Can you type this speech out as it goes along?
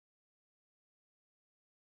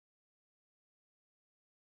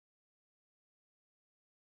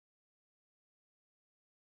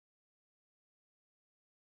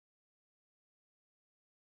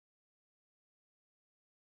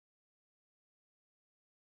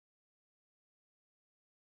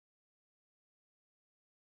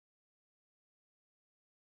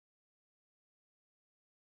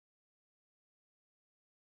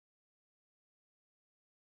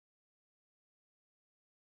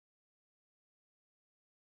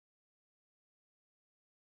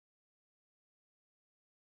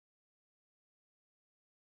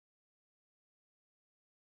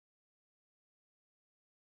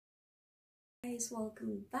Guys,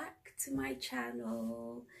 welcome back to my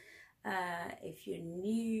channel. If you're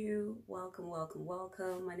new, welcome.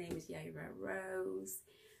 My name is Yayrarose,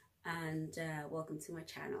 and welcome to my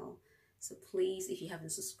channel. So please, if you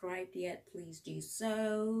haven't subscribed yet, please do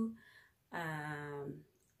so,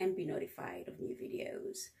 and be notified of new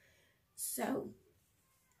videos. So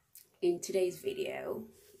in today's video,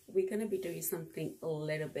 we're gonna be doing something a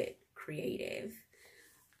little bit creative.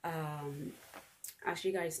 As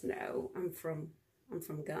you guys know, I'm from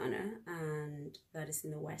Ghana, and that is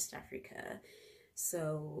in the West Africa.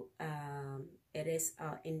 So it is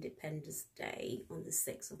our Independence Day on the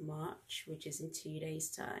 6th of March, which is in 2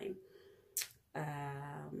 days time.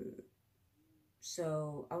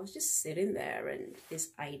 So I was just sitting there and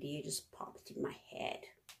this idea just popped in my head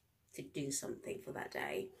to do something for that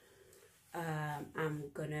day.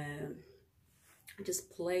 I'm gonna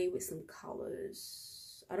just play with some colors.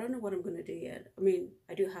 I don't know what I'm gonna do yet. I mean,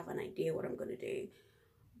 I do have an idea what I'm gonna do,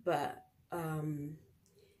 but I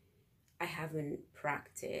haven't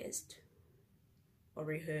practiced or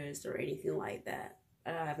rehearsed or anything like that.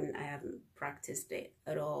 I haven't practiced it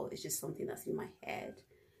at all. It's just something that's in my head.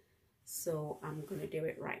 So I'm gonna do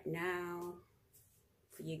it right now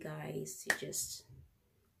for you guys to just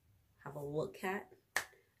have a look at,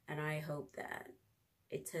 and I hope that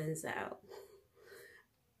it turns out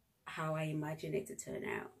how I imagine it to turn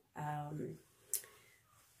out. I'm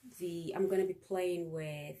going to be playing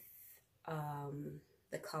with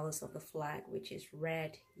the colors of the flag, which is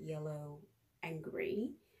red, yellow, and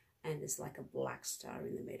green, and there's like a black star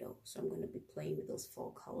in the middle. So I'm going to be playing with those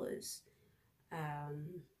 4 colors.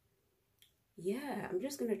 Yeah, I'm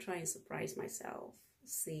just going to try and surprise myself,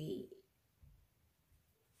 see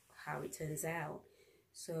how it turns out.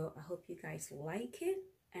 So I hope you guys like it,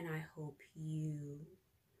 and I hope you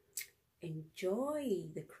enjoy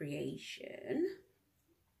the creation.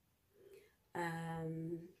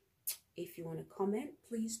 If you want to comment,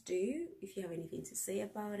 please do. If you have anything to say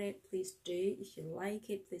about it, please do. If you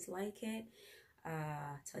like it, please like it.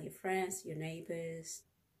 Tell your friends, your neighbors.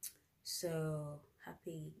 So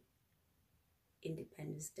happy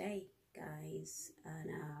Independence Day, guys,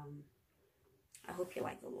 and I hope you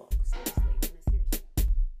like the look. Seriously, on a serious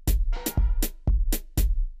note.